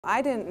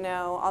I didn't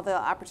know all the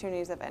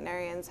opportunities that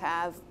veterinarians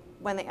have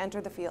when they enter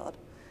the field.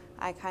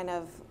 I kind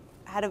of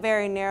had a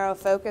very narrow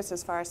focus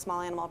as far as small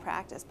animal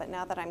practice, but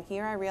now that I'm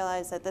here, I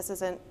realize that this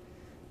isn't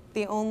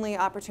the only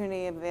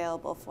opportunity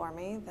available for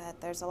me, that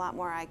there's a lot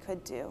more I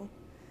could do.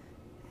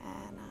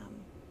 And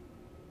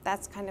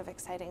that's kind of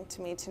exciting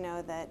to me to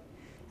know that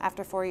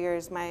after 4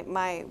 years,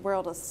 my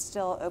world is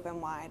still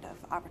open wide of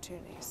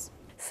opportunities.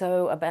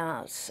 So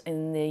about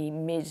in the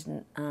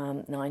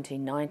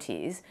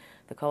mid-1990s,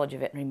 the College of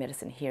Veterinary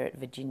Medicine here at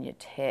Virginia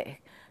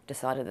Tech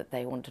decided that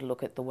they wanted to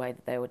look at the way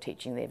that they were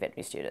teaching their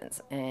veterinary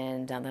students,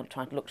 and they were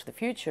trying to look to the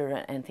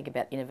future and think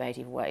about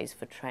innovative ways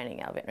for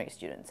training our veterinary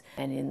students.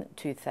 And in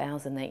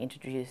 2000 they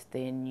introduced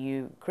their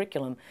new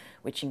curriculum,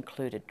 which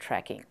included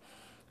tracking.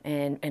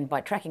 And by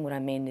tracking, what I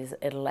mean is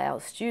it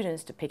allows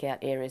students to pick out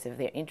areas of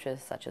their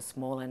interest, such as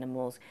small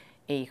animals,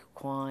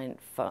 equine,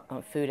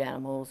 food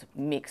animals,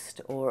 mixed,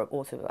 or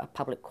also a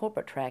public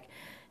corporate track,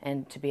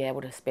 and to be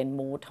able to spend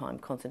more time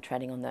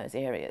concentrating on those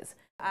areas.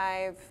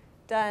 I've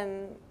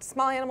done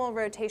small animal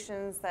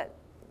rotations that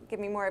give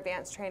me more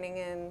advanced training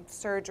in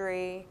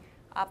surgery,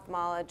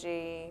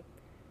 ophthalmology,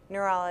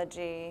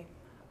 neurology,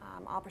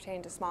 all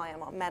pertaining to small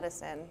animal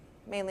medicine,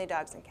 mainly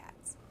dogs and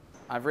cats.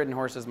 I've ridden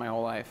horses my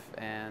whole life,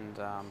 and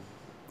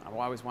I've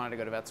always wanted to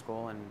go to vet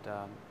school, and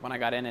when I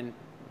got in, and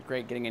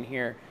great getting in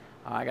here,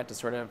 I got to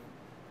sort of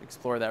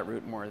explore that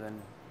route more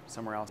than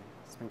somewhere else.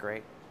 It's been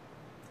great.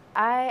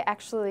 I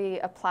actually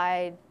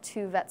applied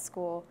to vet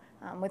school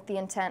with the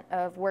intent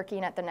of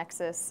working at the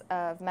nexus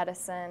of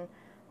medicine,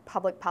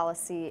 public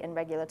policy, and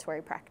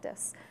regulatory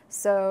practice.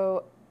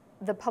 So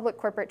the public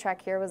corporate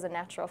track here was a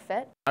natural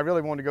fit. I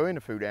really wanted to go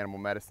into food animal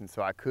medicine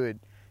so I could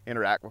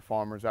interact with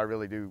farmers. I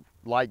really do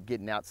like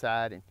getting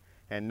outside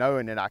and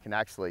knowing that I can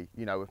actually,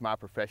 with my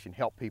profession,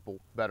 help people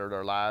better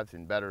their lives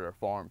and better their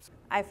farms.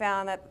 I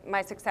found that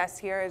my success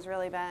here has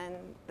really been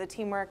the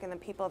teamwork and the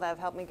people that have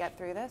helped me get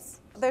through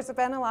this. There's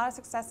been a lot of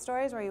success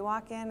stories where you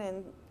walk in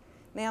and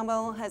the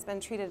animal has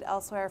been treated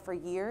elsewhere for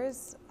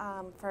years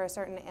for a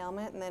certain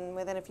ailment, and then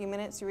within a few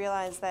minutes you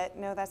realize that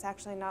no, that's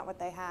actually not what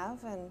they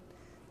have, and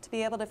to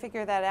be able to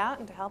figure that out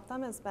and to help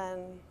them has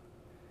been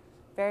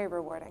very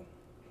rewarding.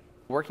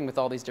 Working with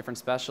all these different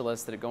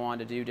specialists that go on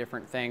to do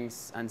different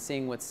things and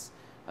seeing what's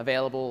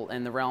available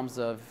in the realms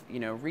of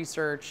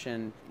research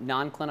and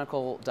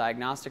non-clinical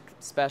diagnostic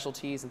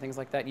specialties and things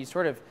like that, you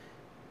sort of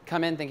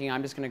come in thinking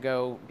I'm just going to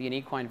go be an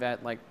equine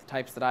vet like the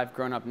types that I've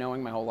grown up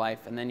knowing my whole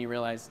life, and then you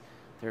realize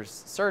there's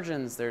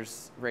surgeons,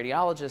 there's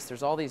radiologists,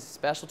 there's all these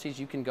specialties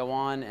you can go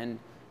on, and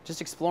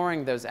just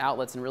exploring those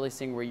outlets and really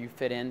seeing where you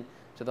fit in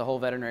to the whole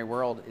veterinary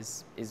world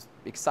is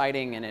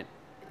exciting, and it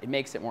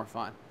makes it more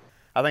fun.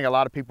 I think a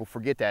lot of people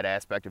forget that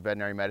aspect of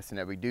veterinary medicine,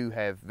 that we do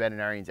have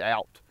veterinarians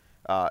out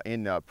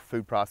in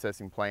food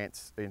processing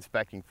plants,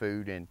 inspecting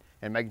food and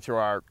making sure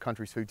our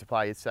country's food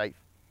supply is safe.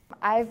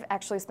 I've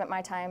actually spent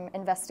my time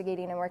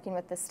investigating and working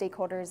with the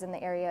stakeholders in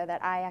the area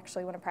that I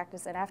actually want to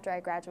practice in after I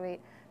graduate.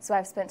 So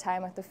I've spent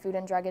time with the Food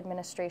and Drug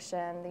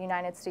Administration, the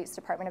United States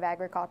Department of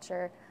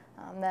Agriculture,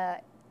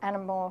 the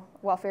Animal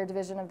Welfare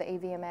Division of the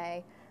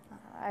AVMA.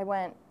 I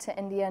went to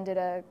India and did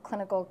a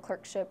clinical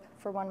clerkship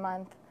for 1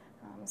 month.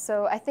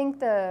 So I think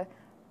the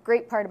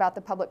great part about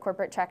the public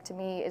corporate track to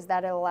me is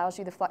that it allows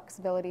you the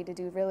flexibility to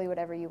do really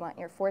whatever you want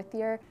your 4th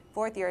year.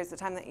 4th year is the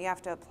time that you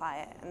have to apply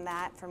it, and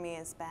that for me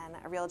has been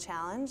a real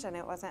challenge, and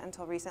it wasn't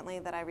until recently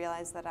that I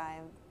realized that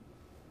I've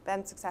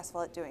been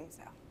successful at doing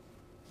so.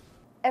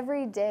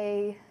 Every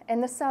day,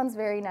 and this sounds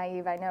very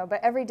naive, I know, but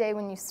every day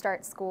when you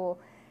start school,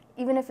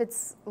 even if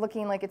it's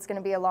looking like it's going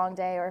to be a long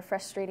day or a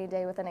frustrating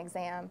day with an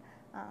exam,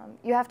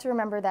 you have to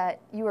remember that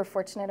you were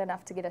fortunate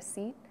enough to get a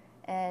seat,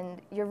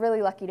 and you're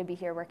really lucky to be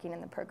here working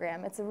in the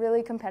program. It's a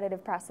really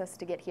competitive process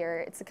to get here.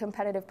 It's a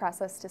competitive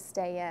process to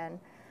stay in,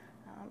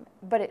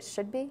 but it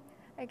should be,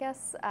 I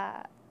guess.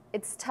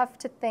 It's tough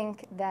to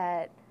think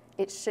that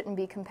it shouldn't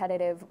be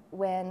competitive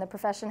when the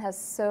profession has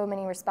so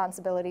many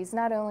responsibilities,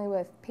 not only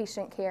with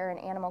patient care and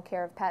animal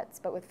care of pets,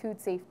 but with food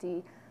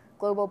safety,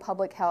 global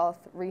public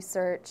health,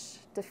 research,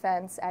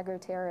 defense,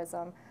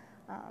 agri-terrorism.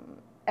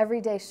 Every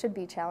day should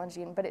be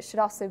challenging, but it should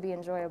also be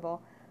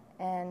enjoyable.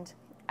 And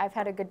I've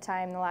had a good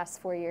time the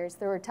last 4 years.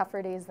 There were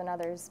tougher days than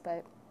others,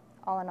 but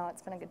all in all,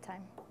 it's been a good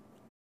time.